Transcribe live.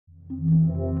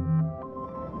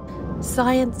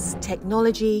Science,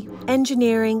 technology,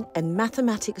 engineering, and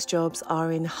mathematics jobs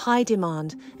are in high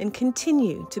demand and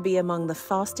continue to be among the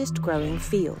fastest growing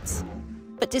fields.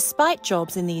 But despite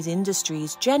jobs in these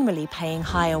industries generally paying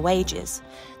higher wages,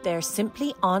 there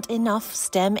simply aren't enough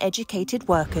STEM-educated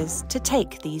workers to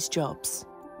take these jobs.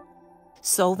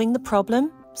 Solving the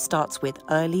problem starts with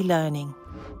early learning.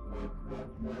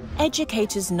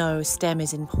 Educators know STEM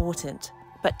is important,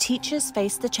 but teachers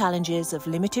face the challenges of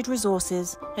limited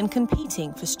resources and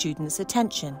competing for students'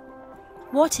 attention.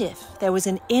 What if there was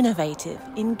an innovative,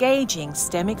 engaging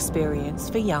STEM experience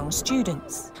for young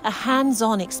students? A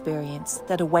hands-on experience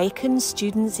that awakens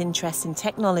students' interest in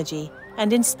technology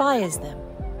and inspires them.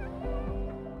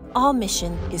 Our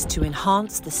mission is to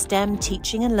enhance the STEM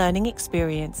teaching and learning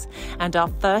experience, and our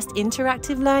first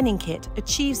interactive learning kit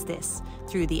achieves this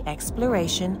through the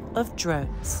exploration of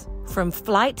drones. From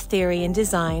flight theory and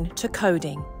design to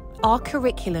coding, our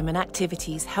curriculum and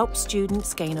activities help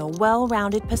students gain a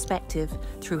well-rounded perspective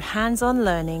through hands-on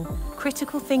learning,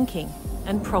 critical thinking,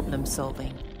 and problem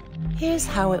solving. Here's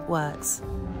how it works.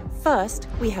 First,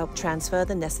 we help transfer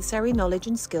the necessary knowledge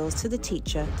and skills to the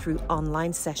teacher through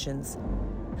online sessions,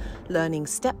 learning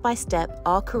step-by-step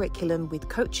our curriculum with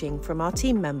coaching from our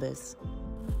team members.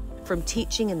 From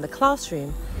teaching in the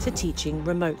classroom to teaching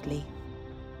remotely.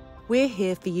 We're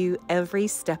here for you every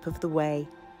step of the way.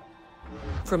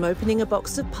 From opening a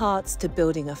box of parts to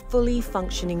building a fully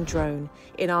functioning drone,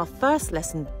 in our first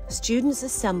lesson, students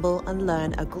assemble and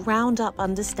learn a ground-up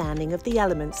understanding of the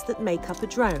elements that make up a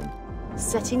drone,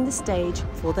 setting the stage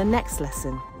for the next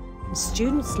lesson.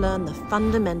 Students learn the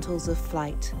fundamentals of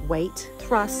flight: weight,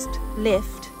 thrust,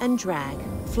 lift, and drag,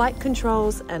 flight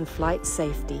controls, and flight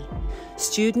safety.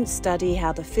 Students study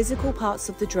how the physical parts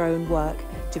of the drone work,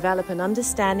 develop an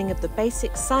understanding of the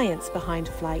basic science behind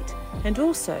flight, and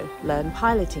also learn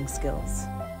piloting skills.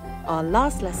 Our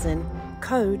last lesson,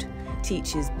 Code,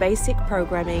 teaches basic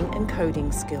programming and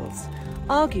coding skills,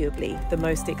 arguably the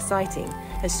most exciting,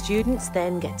 as students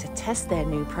then get to test their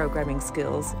new programming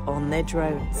skills on their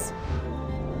drones.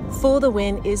 For the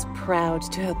Win is proud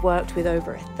to have worked with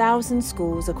over 1,000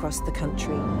 schools across the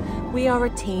country. We are a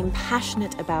team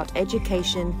passionate about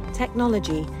education,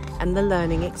 technology, and the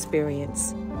learning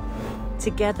experience.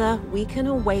 Together, we can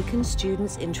awaken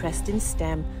students' interest in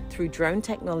STEM through drone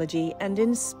technology and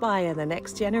inspire the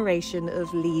next generation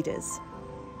of leaders.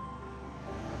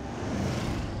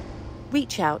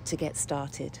 Reach out to get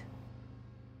started.